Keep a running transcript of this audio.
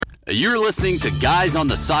You're listening to Guys on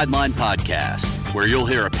the Sideline podcast, where you'll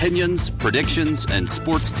hear opinions, predictions, and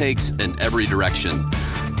sports takes in every direction.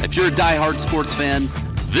 If you're a diehard sports fan,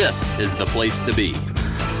 this is the place to be.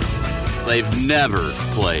 They've never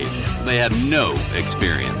played. They have no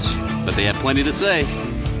experience, but they have plenty to say.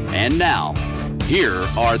 And now, here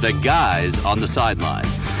are the Guys on the Sideline.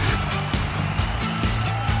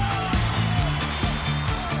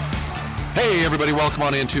 Hey, everybody, welcome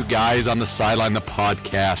on into Guys on the Sideline, the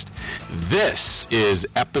podcast. This is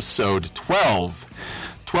episode 12.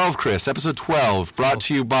 12, Chris, episode 12, brought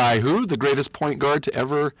to you by who? The greatest point guard to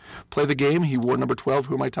ever play the game. He wore number 12.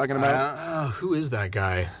 Who am I talking about? Who is that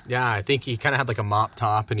guy? Yeah, I think he kind of had like a mop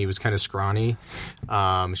top and he was kind of scrawny.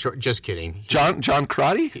 Just kidding. John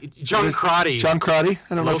Crotty? John Crotty. John Crotty?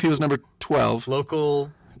 I don't know if he was number 12. Local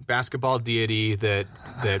basketball deity that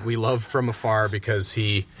we love from afar because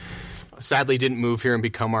he sadly didn't move here and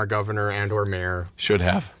become our governor and or mayor. Should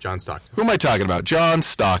have. John Stockton. Who am I talking about? John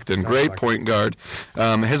Stockton, great point guard.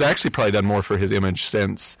 Has actually probably done more for his image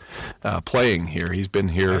since playing here. He's been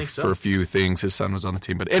here for a few things. His son was on the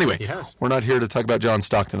team. But anyway, we're not here to talk about John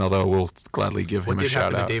Stockton, although we'll gladly give him a shout out. What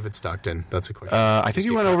did happen to David Stockton? That's a question. I think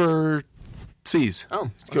he went overseas.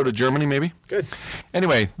 Oh. Go to Germany, maybe? Good.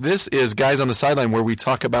 Anyway, this is Guys on the Sideline, where we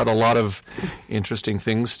talk about a lot of interesting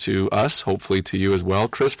things to us, hopefully to you as well.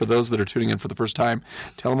 Chris, for those that are tuning in for the first time,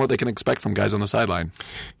 tell them what they can expect from Guys on the Sideline.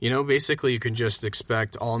 You know, basically you can just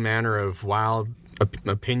expect all manner of wild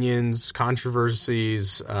opinions,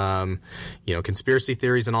 controversies, conspiracy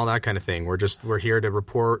theories and all that kind of thing. We're here to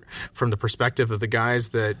report from the perspective of the guys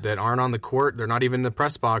that aren't on the court. They're not even in the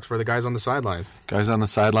press box. We're the guys on the sideline. Guys on the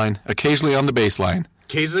sideline, occasionally on the baseline.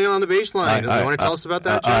 Occasionally on the baseline. You want to tell us about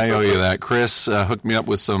that, Jeff? I owe you that. Chris hooked me up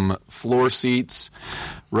with some floor seats.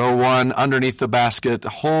 Row one, underneath the basket, a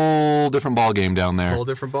whole different ball game down there.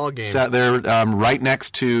 Sat there right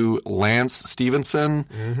next to Lance Stevenson,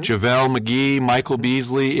 JaVale McGee, Michael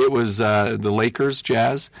Beasley. It was the Lakers,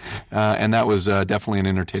 Jazz, and that was definitely an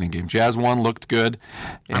entertaining game. Jazz won, looked good.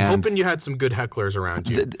 I'm hoping you had some good hecklers around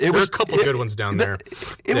you. There were a couple good ones down there.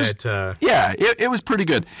 It was pretty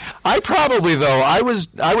good. I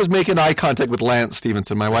was making eye contact with Lance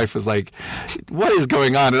Stevenson. My wife was like, "What is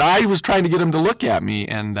going on?" And I was trying to get him to look at me.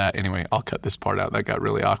 And anyway, I'll cut this part out. That got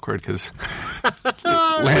really awkward because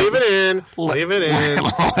leave it in.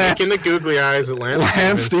 Making the googly eyes at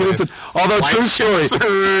Lance Stevenson. Although true story,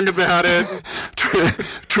 concerned about it.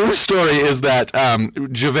 True story is that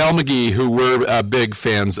JaVale McGee, who we're big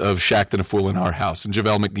fans of Shaqtin' a Fool in our house, and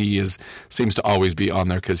JaVale McGee seems to always be on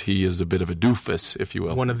there because he is a bit of a doofus, if you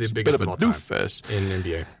will. One of the biggest of all doofus in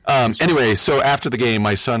NBA. Anyway, so after the game,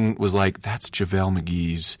 my son was like, "That's JaVale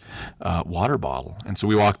McGee's water bottle," and so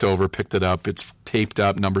we walked over, picked it up. It's taped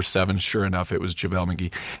up, number 7. Sure enough, it was JaVale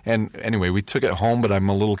McGee. And anyway, we took it home, but I'm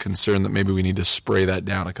a little concerned that maybe we need to spray that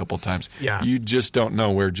down a couple times. Yeah. You just don't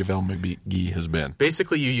know where JaVale McGee has been.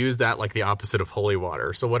 Basically, you use that like the opposite of holy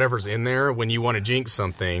water. So whatever's in there, when you want to jinx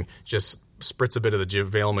something, just spritz a bit of the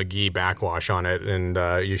JaVale McGee backwash on it, and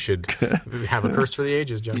you should have a curse for the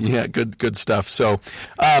ages, John. Yeah, good stuff. So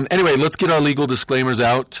anyway, let's get our legal disclaimers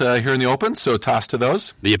out here in the open, so toss to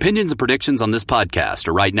those. The opinions and predictions on this podcast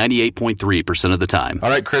are right 98.3% of the time. All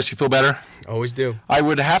right, Chris, you feel better? Always do. I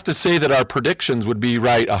would have to say that our predictions would be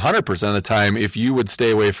right 100% of the time if you would stay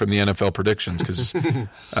away from the NFL predictions. Cause,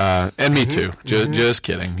 and me too. Just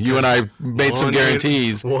kidding. You and I made some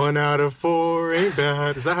guarantees. 1 out of 4 ain't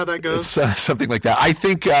bad. Is that how that goes? Something like that. I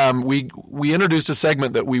think we introduced a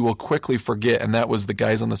segment that we will quickly forget, and that was the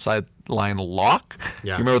Guys on the Sideline lock.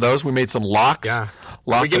 Yeah. You remember those? We made some locks. Yeah.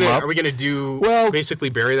 Are we going to basically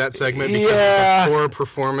bury that segment because of the poor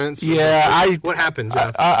performance? Yeah. What happened,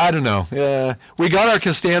 Jeff? I don't know. Yeah. We got our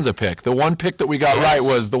Costanza pick. The one pick that we got right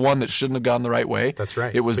was the one that shouldn't have gone the right way. That's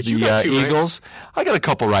right. It was the Eagles. Right? I got a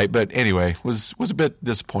couple right, but anyway, was a bit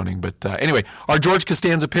disappointing. But anyway, our George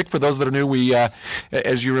Costanza pick, for those that are new, we,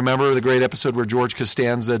 as you remember, the great episode where George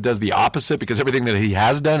Costanza does the opposite because everything that he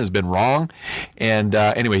has done has been wrong. And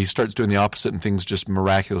anyway, he starts doing the opposite and things just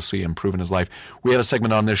miraculously improve in his life. We had a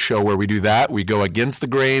segment on this show where we do that. We go against the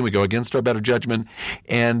grain. We go against our better judgment.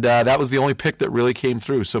 And that was the only pick that really came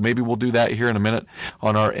through. So maybe we'll do that here in a minute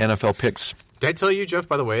on our NFL picks. Did I tell you, Jeff,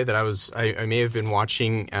 by the way, that I may have been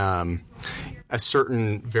watching a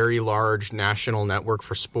certain very large national network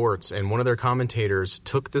for sports, and one of their commentators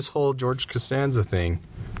took this whole George Costanza thing.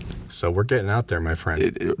 So we're getting out there, my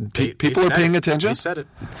friend. People are paying attention? They said it.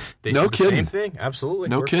 They no said kidding. The same thing. Absolutely.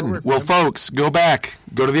 No kidding. Well, folks, go back.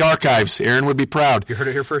 Go to the archives. Aaron would be proud. You heard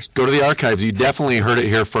it here first. Go to the archives. You definitely heard it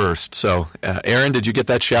here first. So, Aaron, did you get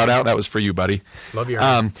that shout out? That was for you, buddy. Love you,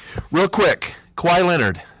 Aaron. Real quick, Kawhi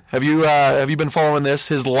Leonard Have you been following this?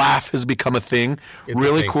 His laugh has become a thing. It's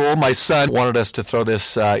really a thing. cool. My son wanted us to throw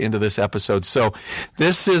this into this episode. So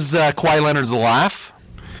this is Kawhi Leonard's laugh.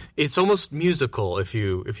 It's almost musical if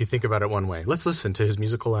you think about it one way. Let's listen to his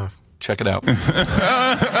musical laugh. Check it out.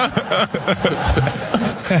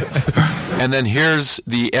 And then here's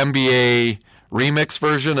the NBA remix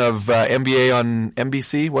version of NBA on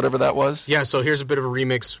NBC, whatever that was. Yeah, so here's a bit of a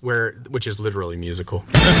remix which is literally musical.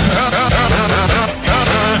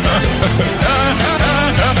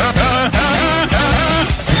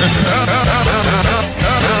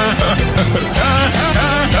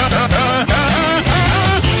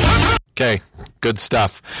 Okay, good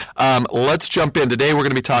stuff. Let's jump in. Today we're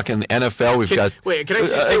going to be talking NFL. Can I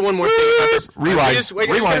say one more thing about this? Rewind. I just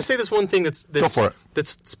got to say this one thing that's Go for it.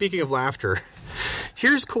 That's speaking of laughter.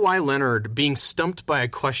 Here's Kawhi Leonard being stumped by a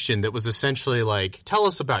question that was essentially like, tell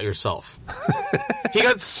us about yourself. He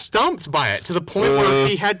got stumped by it to the point where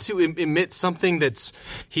he had to emit something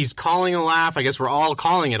he's calling a laugh. I guess we're all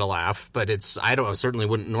calling it a laugh, but I certainly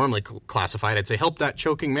wouldn't normally classify it. I'd say, help that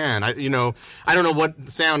choking man. I don't know what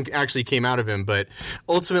sound actually came out of him, but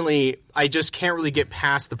ultimately I just can't really get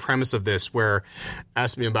past the premise of this where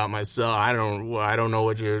ask me about myself. I don't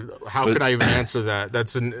know how could I even answer that?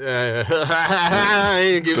 That's bizarre.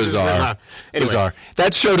 Anyway. Bizarre.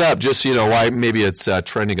 That showed up just, why maybe it's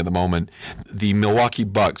trending at the moment. The Milwaukee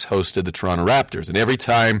Bucks hosted the Toronto Raptors. And every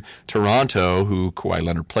time Toronto, who Kawhi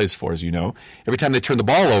Leonard plays for, as you know, every time they turned the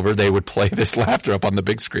ball over, they would play this laughter up on the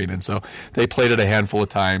big screen. And so they played it a handful of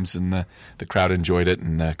times, and the crowd enjoyed it.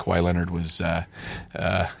 And Kawhi Leonard was,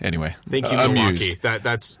 anyway, thank you, amused. Milwaukee.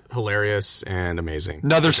 That's hilarious and amazing.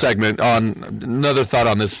 Another thought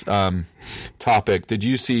on this topic. Did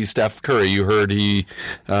you see Steph Curry? You heard he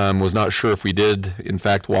was not sure if we did, in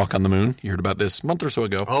fact, walk on the moon. You heard about this a month or so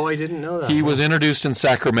ago. Oh, I didn't know that. He was introduced in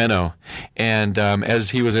Sacramento, and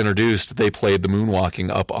as he was introduced, they played the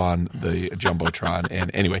moonwalking up on the Jumbotron.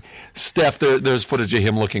 And anyway, Steph, there's footage of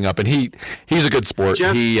him looking up, and he's a good sport.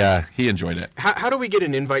 Jeff, he enjoyed it. How do we get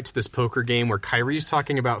an invite to this poker game where Kyrie's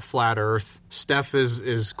talking about flat Earth, Steph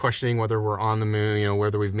is questioning whether we're on the moon,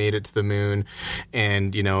 whether we've made it to the moon,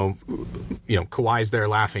 and Kawhi's there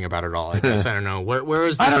laughing about it all. I guess I don't know where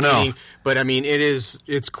is this I don't know. meeting? But I mean,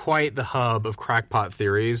 it's quite the hub of crackpot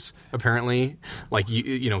theories. Apparently, like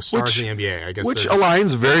stars in the NBA. I guess which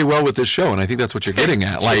aligns very well with this show, and I think that's what you're getting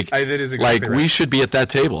at. Like that is exactly right. We should be at that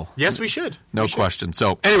table. Yes, we should. No question.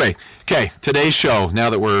 So anyway, okay, today's show, now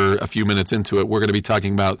that we're a few minutes into it, we're going to be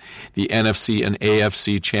talking about the NFC and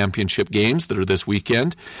AFC championship games that are this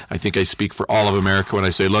weekend. I think I speak for all of America when I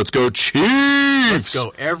say, let's go Chiefs! Let's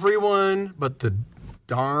go everyone but the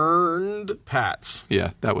darned Pats.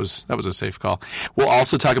 Yeah, that was a safe call. We'll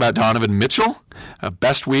also talk about Donovan Mitchell,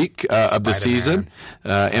 best week of the season,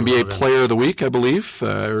 NBA Player of the Week, I believe,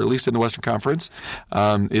 or at least in the Western Conference,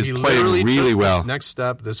 is playing really well. Next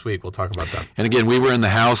step this week, we'll talk about that. And again, we were in the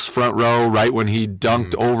house front row right when he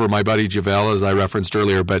dunked over my buddy JaVale, as I referenced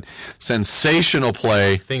earlier, but sensational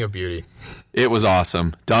play. Thing of beauty. It was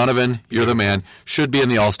awesome. Donovan, you're the man. Should be in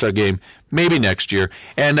the All-Star game, maybe next year.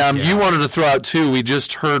 And you wanted to throw out, too, we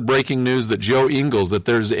just heard breaking news that Joe Ingles, that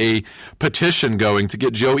there's a petition going to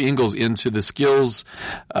get Joe Ingles into the skills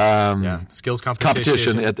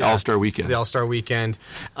competition at the All-Star Weekend. The All-Star Weekend.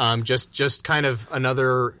 Just kind of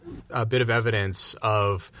another bit of evidence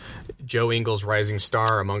of Joe Ingles' rising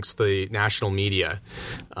star amongst the national media.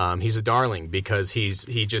 He's a darling because he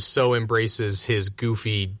just so embraces his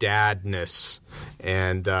goofy dadness.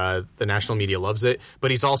 And the national media loves it. But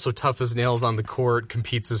he's also tough as nails on the court,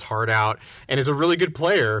 competes his heart out, and is a really good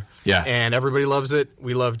player. Yeah. And everybody loves it.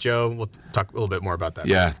 We love Joe. We'll talk a little bit more about that.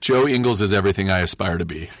 Yeah, Joe Ingles is everything I aspire to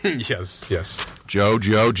be. Yes. Joe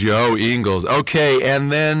Ingles. Okay,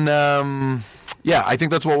 and then... yeah, I think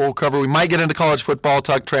that's what we'll cover. We might get into college football,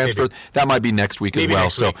 talk transfer. Maybe. That might be next week as well.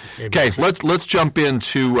 Let's jump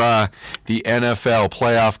into the NFL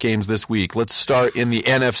playoff games this week. Let's start in the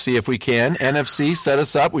NFC if we can. NFC, set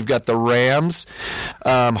us up. We've got the Rams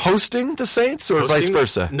hosting the Saints, or vice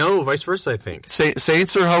versa? No, vice versa, I think.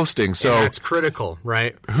 Saints are hosting. So and that's critical,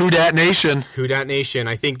 right? Who dat nation? Who dat nation?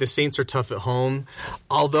 I think the Saints are tough at home.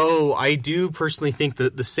 Although I do personally think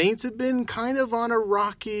that the Saints have been kind of on a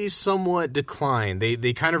rocky, somewhat decline decline.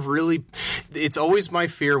 They kind of really. It's always my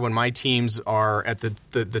fear when my teams are at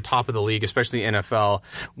the top of the league, especially NFL,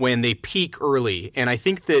 when they peak early. And I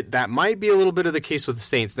think that might be a little bit of the case with the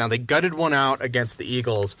Saints. Now, they gutted one out against the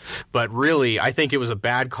Eagles, but really, I think it was a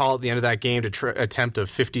bad call at the end of that game to attempt a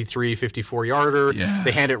 53, 54-yarder. Yeah.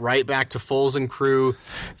 They hand it right back to Foles and crew.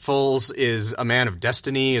 Foles is a man of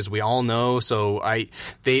destiny, as we all know. So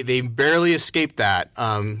they barely escaped that,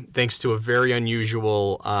 thanks to a very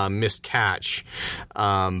unusual missed catch.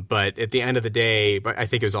 But at the end of the day, I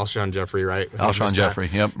think it was Alshon Jeffrey, right? Alshon Jeffrey,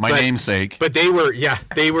 yep, my namesake. But they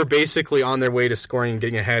were basically on their way to scoring and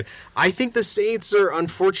getting ahead. I think the Saints are,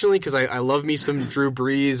 unfortunately, because I love me some Drew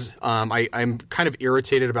Brees. I'm kind of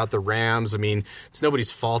irritated about the Rams. I mean, it's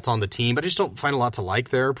nobody's fault on the team, but I just don't find a lot to like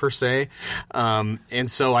there per se.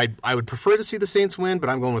 And so I would prefer to see the Saints win, but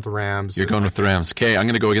I'm going with the Rams. You're going with the Rams. Okay, I'm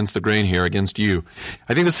going to go against the grain here, against you.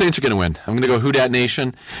 I think the Saints are going to win. I'm going to go Who Dat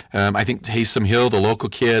Nation. I think Taysom Hill, the local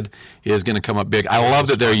kid, is going to come up big. I love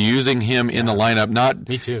that they're using him in the lineup.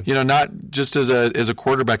 Me too. Not just as a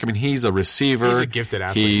quarterback. I mean, he's a receiver. He's a gifted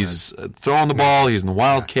athlete. He's throwing the ball. He's in the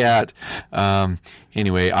Wildcat.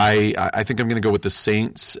 Anyway, I think I'm going to go with the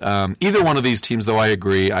Saints. Either one of these teams, though, I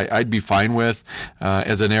agree. I'd be fine with.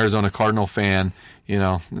 As an Arizona Cardinal fan,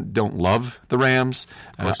 don't love the Rams.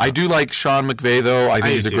 I do like Sean McVay, though. I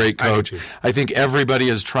think he's a great coach. I think everybody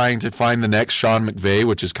is trying to find the next Sean McVay,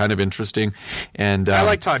 which is kind of interesting. And I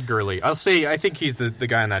like Todd Gurley. I think he's the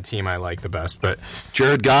guy on that team I like the best. But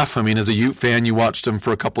Jared Goff, I mean, as a Ute fan, you watched him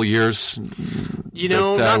for a couple years.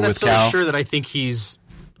 Not necessarily sure that I think he's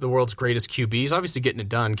the world's greatest QB. He's obviously getting it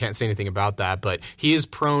done. Can't say anything about that, but he is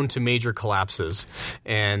prone to major collapses,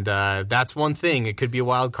 and that's one thing. It could be a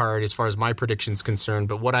wild card as far as my prediction's concerned,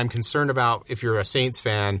 but what I'm concerned about, if you're a Saints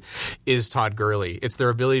fan, is Todd Gurley. It's their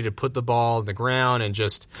ability to put the ball in the ground and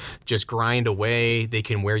just grind away. They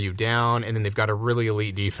can wear you down, and then they've got a really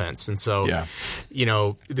elite defense. And so,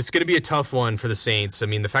 it's going to be a tough one for the Saints. I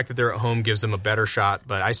mean, the fact that they're at home gives them a better shot,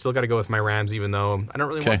 but I still got to go with my Rams, even though I don't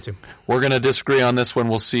really want to. We're going to disagree on this one.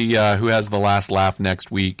 We'll see who has the last laugh next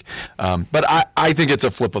week. But I think it's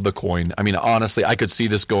a flip of the coin. I mean, honestly, I could see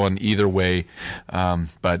this going either way,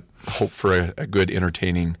 but hope for a good,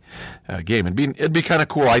 entertaining game. It'd be kind of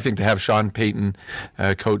cool, I think, to have Sean Payton,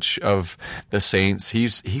 coach of the Saints. He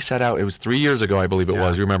sat out. It was 3 years ago, I believe it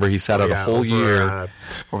was. You remember he sat out a whole year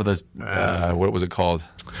over the what was it called?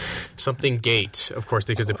 Something Gate, of course,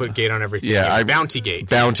 because they put Gate on everything. Yeah, Bounty Gate.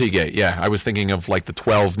 Bounty Gate. Yeah, I was thinking of like the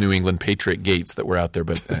 12 New England Patriot gates that were out there,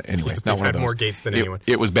 but anyway, not one of those. More gates than anyone.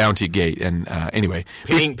 It was Bounty Gate, and anyway,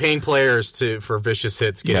 paying players for vicious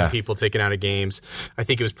hits, getting people taken out of games. I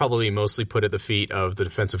think it was probably mostly put at the feet of the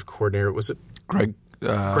defensive coordinator. Was it Greg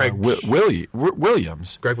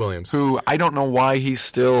Williams? Greg Williams, who I don't know why he's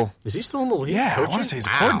still. Is he still in the league? Yeah, coaching? I want to say he's a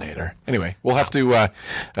coordinator. Anyway, we'll have to.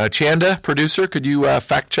 Chanda, producer, could you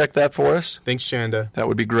fact check that for us? Thanks, Chanda. That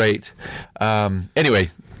would be great. Anyway,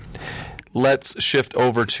 let's shift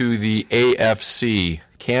over to the AFC.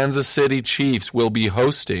 Kansas City Chiefs will be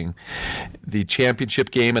hosting the championship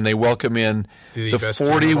game, and they welcome in the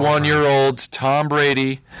 41-year-old Tom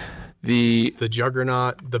Brady, the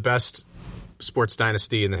juggernaut, the best sports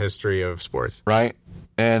dynasty in the history of sports. Right?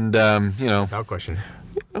 And, without question.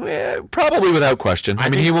 Probably without question. I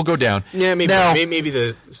mean, he will go down. Yeah, maybe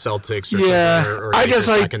the Celtics or something. Or I guess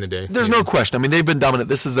back in the day. There's no question. I mean, they've been dominant.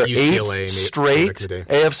 This is their UCLA, 8th straight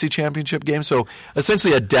AFC championship game. So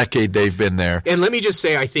essentially a decade they've been there. And let me just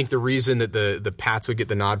say, I think the reason that the Pats would get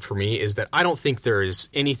the nod for me is that I don't think there is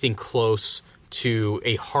anything close to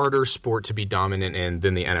a harder sport to be dominant in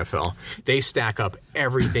than the NFL. They stack up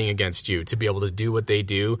everything against you to be able to do what they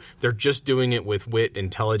do. They're just doing it with wit,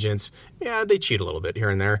 intelligence. Yeah, they cheat a little bit here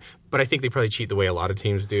and there, but I think they probably cheat the way a lot of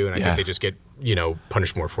teams do, and I think they just get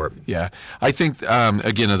punished more for it. Yeah. I think,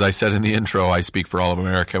 again, as I said in the intro, I speak for all of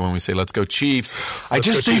America when we say, let's go Chiefs. I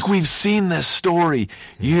just think we've seen this story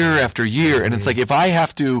year after year, and it's like if I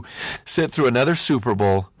have to sit through another Super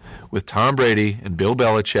Bowl with Tom Brady and Bill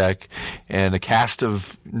Belichick and a cast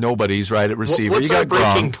of nobodies right at receiver. What's our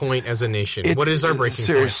breaking point as a nation? What is our breaking point?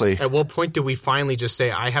 Seriously. At what point do we finally just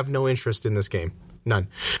say, I have no interest in this game? None.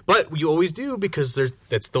 But you always do because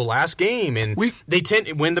that's the last game, and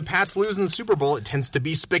when the Pats lose in the Super Bowl, it tends to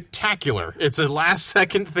be spectacular. It's a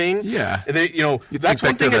last-second thing. Yeah. That's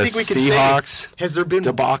one thing I think we can Seahawks say. Has there been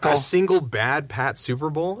debacle? A single bad Pats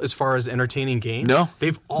Super Bowl as far as entertaining games? No.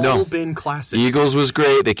 They've all been classics. Eagles was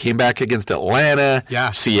great. They came back against Atlanta.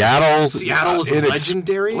 Yeah. Seattle was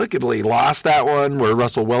legendary. Inexplicably lost that one where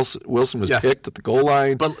Russell Wilson was picked at the goal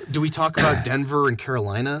line. But do we talk about Denver and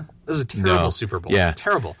Carolina? It was a terrible Super Bowl. Yeah.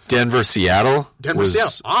 Terrible. Denver, Seattle.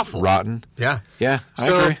 Seattle, awful. Rotten. Yeah. Yeah, I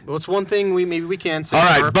so, agree. What's one thing we can say? All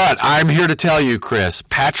right, but I'm here to tell you, Chris,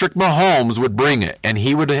 Patrick Mahomes would bring it, and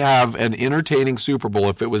he would have an entertaining Super Bowl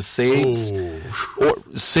if it was Saints,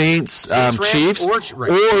 Chiefs,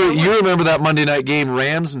 or you remember that Monday night game,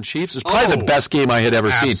 Rams and Chiefs? It's probably the best game I had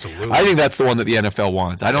ever seen. I think that's the one that the NFL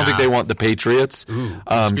wants. I don't think they want the Patriots.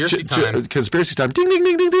 Conspiracy time. Conspiracy time. Ding, ding,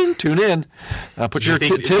 ding, ding, ding. Tune in. Put your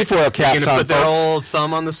tinfoil caps on, put their old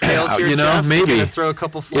thumb on the scales here, Jeff? Maybe. You're throw a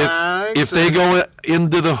couple flags. If they go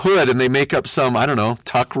into the hood and they make up some, I don't know,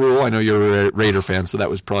 tuck rule. I know you're a Raider fan, so that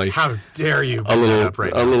was probably how dare you a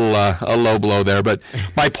low blow there. But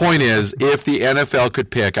my point is, if the NFL could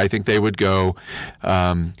pick, I think they would go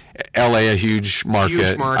L.A., a huge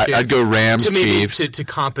market. I'd go Rams, Chiefs to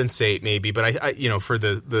compensate maybe, but I for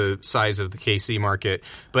the size of the KC market.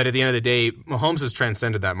 But at the end of the day, Mahomes has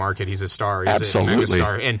transcended that market. He's a star. He's Absolutely. a mega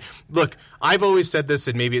star. And look, I've always said this,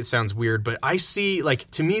 and maybe it sounds weird, but I see,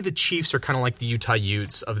 to me, the Chiefs are kind of like the Utah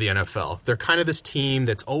Utes of the NFL. They're kind of this team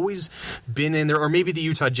that's always been in there, or maybe the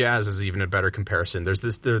Utah Jazz is even a better comparison.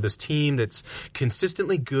 They're this team that's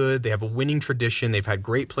consistently good. They have a winning tradition. They've had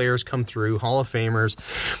great players come through, Hall of Famers,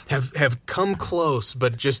 have come close,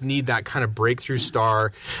 but just need that kind of breakthrough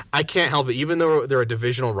star. I can't help it. Even though they're a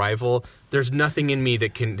divisional rival, there's nothing in me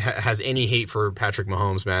that has any hate for Patrick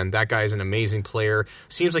Mahomes, man. That guy's an amazing player.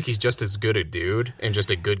 Seems like he's just as good a dude and just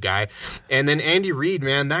a good guy. And then Andy Reid,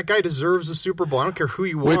 man, that guy deserves a Super Bowl. I don't care who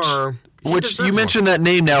you are. Which you mentioned that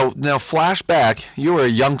name now. Now, flashback. You were a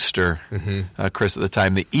youngster, Chris, at the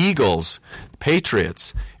time. The Eagles,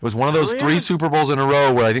 Patriots. It was one of those 3 Super Bowls in a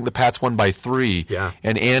row where I think the Pats won by 3. Yeah.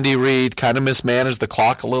 And Andy Reid kind of mismanaged the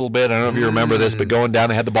clock a little bit. I don't know if you remember this, but going down,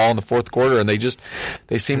 they had the ball in the fourth quarter, and they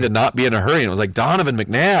seemed to not be in a hurry. And it was like, Donovan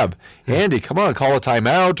McNabb, Andy, come on, call a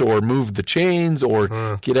timeout or move the chains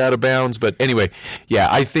or get out of bounds. But anyway, yeah,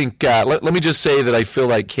 I think let me just say that I feel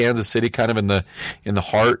like Kansas City, kind of in the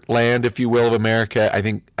heartland, if you will, of America. I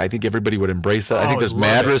think everybody would embrace that. I think there's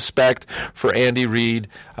mad respect for Andy Reid.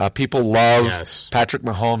 People love Patrick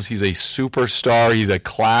Mahomes. He's a superstar. He's a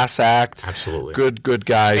class act. Absolutely. Good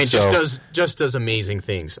guy. And just does amazing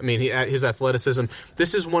things. I mean, his athleticism.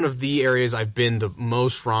 This is one of the areas I've been the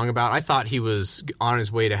most wrong about. I thought he was on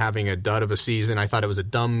his way to having a dud of a season. I thought it was a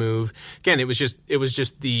dumb move. Again, it was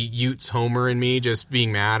just the Utes homer in me just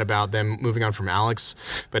being mad about them moving on from Alex.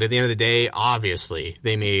 But at the end of the day, obviously,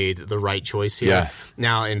 they made the right choice here. Yeah.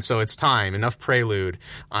 Now, and so it's time. Enough prelude.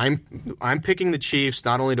 I'm picking the Chiefs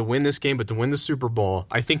not only to win this game, but to win the Super Bowl.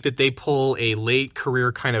 I think that they pull a late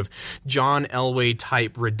career kind of John Elway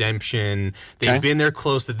type redemption. They've been there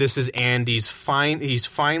close. That this is Andy's he's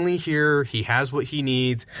finally here. He has what he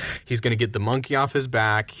needs. He's going to get the monkey off his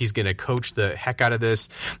back. He's going to coach the heck out of this.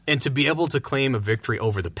 And to be able to claim a victory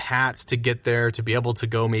over the Pats to get there, to be able to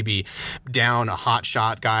go maybe down a hot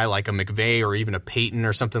shot guy like a McVay or even a Peyton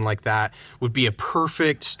or something like that would be a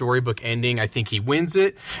perfect storybook ending. I think he wins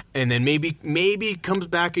it, and then maybe comes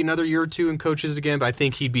back another year or two and coaches again, but I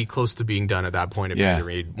think he'd be close to being done at that point if Andy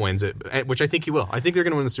Reid wins it, which I think he will. I think they're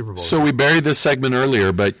going to win the Super Bowl. So we buried this segment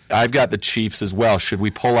earlier, but I've got the Chiefs as well. Should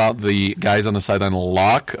we pull out the guys on the sideline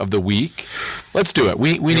lock of the week? Let's do it.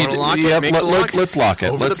 We need to lock it. Let's lock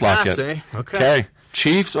it. Let's lock it. Okay.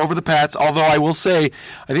 Chiefs over the Pats, although I will say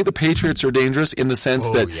I think the Patriots are dangerous in the sense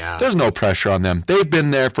that there's no pressure on them. They've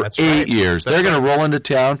been there for 8 years. They're going to roll into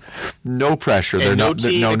town. No pressure. They're no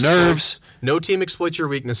nerves. No team exploits your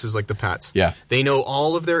weaknesses like the Pats. Yeah. They know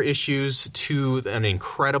all of their issues to an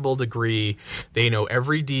incredible degree. They know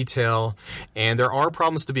every detail, and there are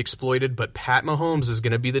problems to be exploited, but Pat Mahomes is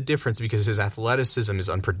going to be the difference because his athleticism is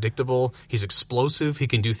unpredictable. He's explosive. He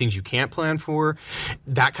can do things you can't plan for.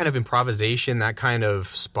 That kind of improvisation, that kind of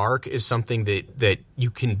spark is something that you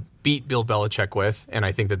can beat Bill Belichick with, and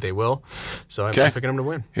I think that they will. So I'm picking them to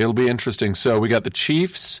win. It'll be interesting. So we got the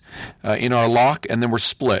Chiefs in our lock, and then we're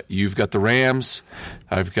split. You've got the Rams.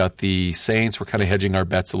 I've got the Saints. We're kind of hedging our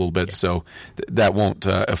bets a little bit, so that won't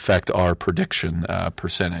affect our prediction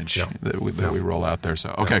percentage that we roll out there.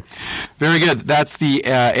 So very good. That's the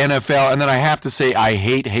NFL. And then I have to say I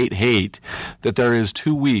hate that there is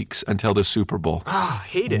 2 weeks until the Super Bowl.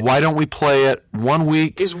 Hate it. Why don't we play it 1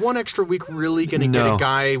 week? Is one extra week really going to get a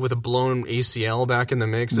guy with a blown ACL back in the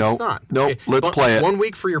mix? It's not. Nope. Let's play it. 1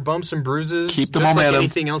 week for your bumps and bruises. Keep the just momentum. Like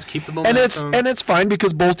anything else, keep the momentum. And it's fine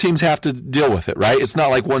because both teams have to deal with it, right? It's not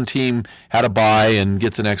like one team had a bye and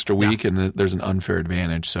gets an extra week and there's an unfair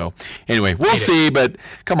advantage. So anyway, we'll see. But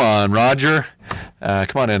come on, Roger.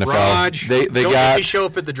 Come on, NFL. Raj, they don't got make me show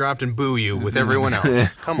up at the draft and boo you with everyone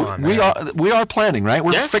else. Come on, man. We are planning, right?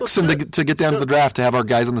 We're Yes, fixing to get down to the draft to have our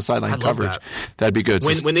guys on the sideline coverage. That'd be good.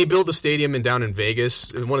 When they build the stadium and down in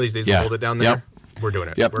Vegas, one of these days they'll hold it down there. Yep. We're doing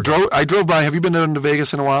it. Yep. I drove by. Have you been down to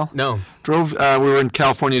Vegas in a while? No. We were in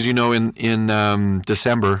California, as you know, in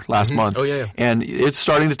December last month. Oh, yeah. And it's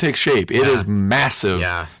starting to take shape. It is massive.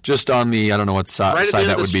 Yeah. Just on the, I don't know what side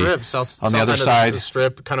that would be. On the other side. The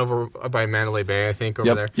strip, kind of over by Mandalay Bay, I think,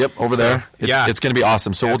 over there. Yep, over there. It's going to be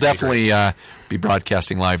awesome. So we'll definitely be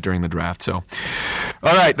broadcasting live during the draft. So,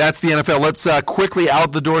 all right, that's the NFL. Let's quickly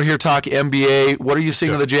out the door here talk NBA. What are you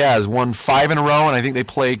seeing of the Jazz? Won 5 in a row, and I think they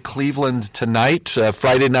play Cleveland tonight,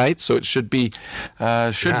 Friday night. So it should be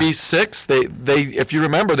 6. They if you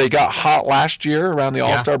remember, they got hot last year around the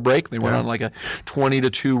All-Star break. They went on like a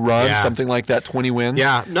 20-2 run, something like that, 20 wins.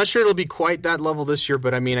 Yeah, I'm not sure it'll be quite that level this year,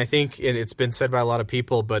 but I mean, I think it's been said by a lot of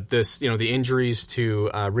people. But this, the injuries to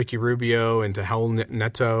Ricky Rubio and to Raul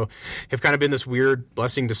Neto have kind of been this weird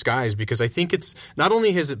blessing in disguise, because I think it's not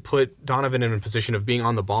only has it put Donovan in a position of being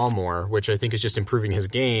on the ball more, which I think is just improving his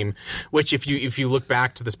game. Which if you look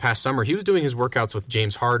back to this past summer, he was doing his workouts with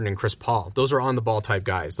James Harden and Chris Paul. Those are on the ball type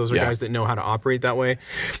guys. Those are guys that know how to operate that way.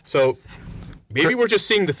 So maybe we're just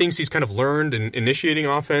seeing the things he's kind of learned in initiating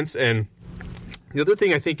offense. And the other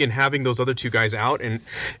thing, I think, in having those other two guys out and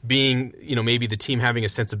being, maybe the team having a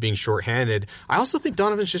sense of being shorthanded, I also think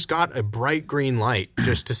Donovan's just got a bright green light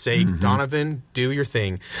just to say, Donovan, do your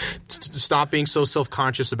thing. Stop being so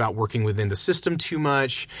self-conscious about working within the system too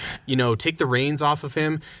much. Take the reins off of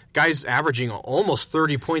him. Guy's averaging almost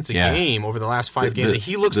 30 points a game over the last 5 games. And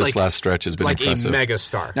he looks this last stretch has been like impressive. A mega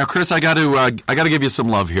star. Now, Chris, I got to give you some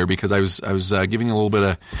love here, because I was giving you a little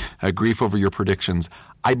bit of grief over your predictions.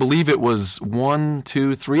 I believe it was 1,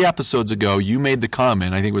 2, 3 episodes ago, you made the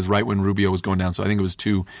comment, I think it was right when Rubio was going down, so I think it was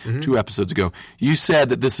two episodes ago. You said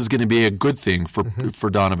that this is going to be a good thing for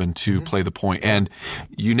Donovan to play the point, and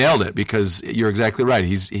you nailed it, because you're exactly right.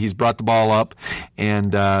 He's brought the ball up,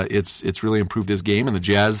 and it's really improved his game, and the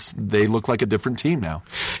Jazz, they look like a different team now.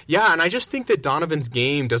 Yeah, and I just think that Donovan's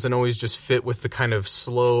game doesn't always just fit with the kind of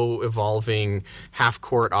slow, evolving,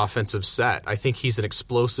 half-court offensive set. I think he's an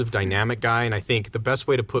explosive, dynamic guy, and I think the best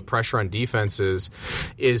way to put pressure on defenses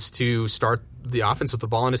is to start the offense with the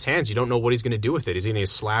ball in his hands. You don't know what he's going to do with it. Is he going to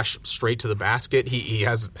slash straight to the basket? He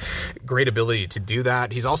has great ability to do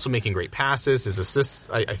that. He's also making great passes. His assists,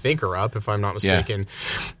 I think, are up, if I'm not mistaken.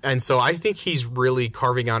 Yeah. And so I think he's really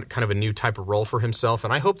carving out kind of a new type of role for himself,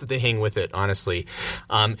 and I hope that they hang with it, honestly.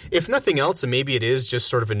 If nothing else, and maybe it is just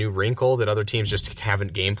sort of a new wrinkle that other teams just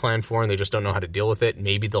haven't game planned for and they just don't know how to deal with it,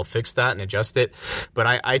 maybe they'll fix that and adjust it.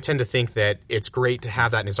 But I tend to think that it's great to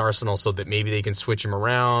have that in his arsenal so that maybe they can switch him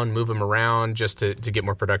around, move him around, just to get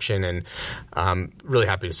more production, and really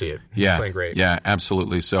happy to see it. He's playing great. Yeah,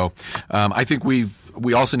 absolutely. So I think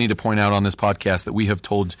we also need to point out on this podcast that we have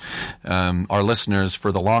told our listeners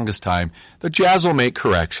for the longest time the Jazz will make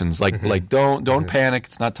corrections. Like don't panic.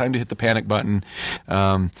 It's not time to hit the panic button.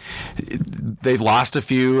 They've lost a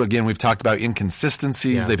few. Again, we've talked about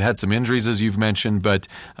inconsistencies. Yeah. They've had some injuries, as you've mentioned, but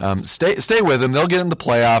stay with them. They'll get in the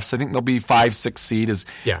playoffs. I think they'll be 5-6 seed. Is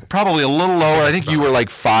probably a little lower. I think you were like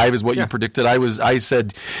 5 is what you predicted. I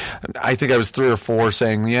said I think I was 3 or 4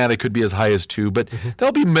 saying they could be as high as 2, but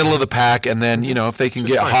they'll be middle of the pack. And then if they can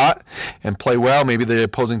get hot and play well, maybe the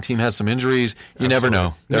opposing team has some injuries. You never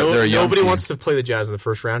know. They're a young nobody team. Wants to play the Jazz in the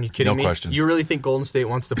first round. You kidding me? No question. You really think Golden State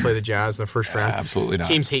wants to play the Jazz in the first round? Absolutely not.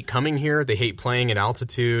 Teams hate coming here. They hate playing at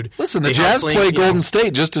altitude. Listen, the Jazz play Golden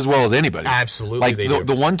State just as well as anybody. Absolutely, they do.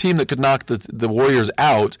 The one team that could knock the Warriors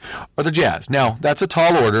out are the Jazz. Now, that's a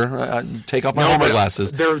tall order. Take off my homer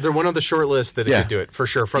glasses. They're one of the short lists that could do it, for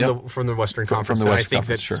sure, from the Western Conference. From the Western I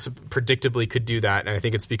think Conference, that predictably could do that, and I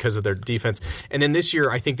think it's because of their defense. And then this year,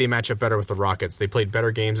 I think they match up better with the Rockets. They played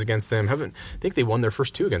better games against them. I think they won their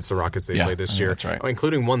first 2 against the Rockets they played this year. That's right.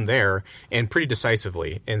 Including one there, and pretty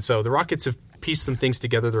decisively. And so the Rockets have pieced some things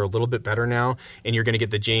together. They're a little bit better now, and you're going to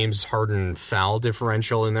get the James Harden foul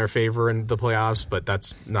differential in their favor in the playoffs, but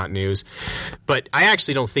that's not news. But I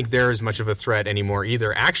actually don't think they're as much of a threat anymore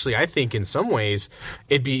either. Actually, I think in some ways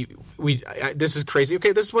this is crazy.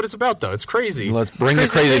 Okay, this is what it's about, though. It's crazy. Let's bring the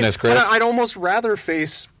craziness, Chris. I'd almost rather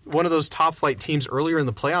face one of those top flight teams earlier in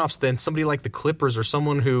the playoffs than somebody like the Clippers or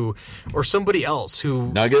somebody else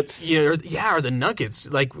who Nuggets. or the Nuggets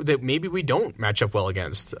that maybe we don't match up well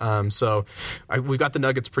against. So we've got the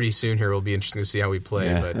Nuggets pretty soon here. It'll be interesting to see how we play.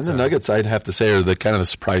 Yeah. But And the Nuggets, I'd have to say, are the kind of the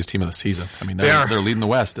surprise team of the season. I mean, they're leading the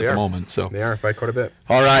West at the moment. So they are by quite a bit.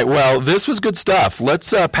 All right. Well, this was good stuff.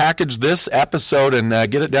 Let's package this episode and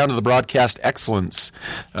get it down to the Broadcast Excellence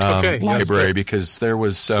library because there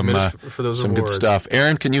was some good stuff.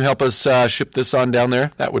 Aaron, can you help us ship this on down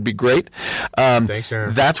there? That would be great. Thanks,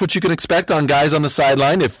 Aaron. That's what you can expect on Guys on the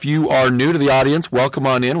Sideline. If you are new to the audience, welcome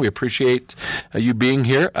on in. We appreciate you being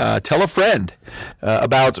here. Tell a friend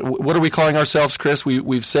about what are we calling ourselves, Chris?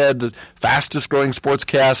 We've said fastest growing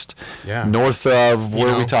sportscast north of where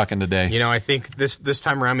are we talking today? I think this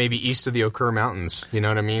time around maybe east of the Oquirrh Mountains. You know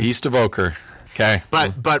what I mean? East of Oquirrh. Okay.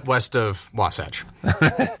 But west of Wasatch.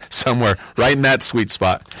 Somewhere right in that sweet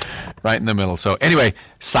spot, right in the middle. So anyway,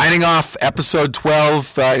 signing off episode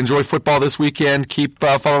 12. Enjoy football this weekend. Keep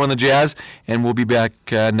following the Jazz, and we'll be back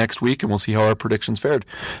next week, and we'll see how our predictions fared.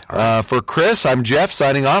 For Chris, I'm Jeff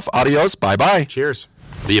signing off. Adios. Bye-bye. Cheers.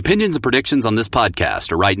 The opinions and predictions on this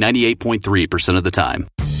podcast are right 98.3% of the time.